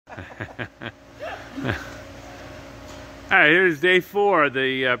All right, here's day 4 of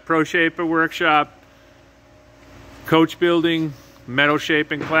the Pro Shaper Workshop coach building metal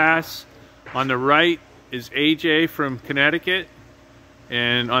shaping class. On the right is AJ from Connecticut,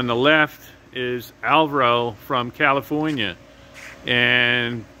 and on the left is Alvro from California.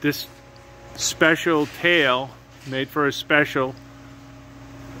 And this special tail, made for a special,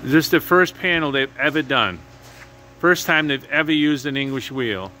 this is the first panel they've ever done. First time they've ever used an English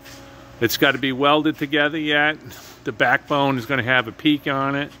wheel. It's got to be welded together yet. The backbone is going to have a peak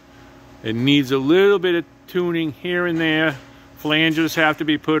on it. It needs a little bit of tuning here and there. Flanges have to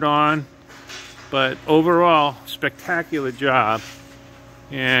be put on. But overall, spectacular job.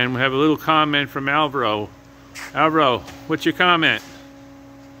 And we have a little comment from Alvro. Alvro, what's your comment?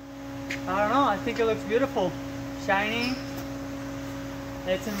 I don't know, I think it looks beautiful. Shiny.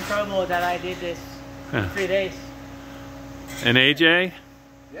 It's incredible that I did this in 3 days. And AJ?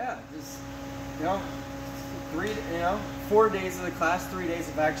 Yeah, just, 4 days of the class, 3 days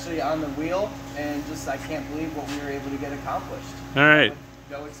of actually on the wheel, and just I can't believe what we were able to get accomplished. All right.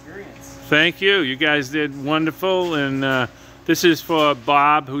 No experience. Thank you. You guys did wonderful. And this is for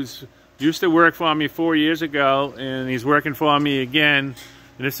Bob, who's used to work for me 4 years ago, and he's working for me again.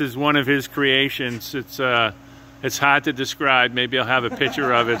 And this is one of his creations. It's hard to describe. Maybe I'll have a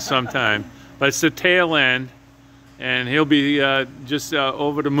picture of it sometime. But it's the tail end, and he'll be just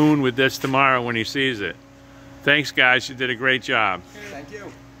over the moon with this tomorrow when he sees it. Thanks, guys. You did a great job. Thank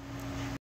you.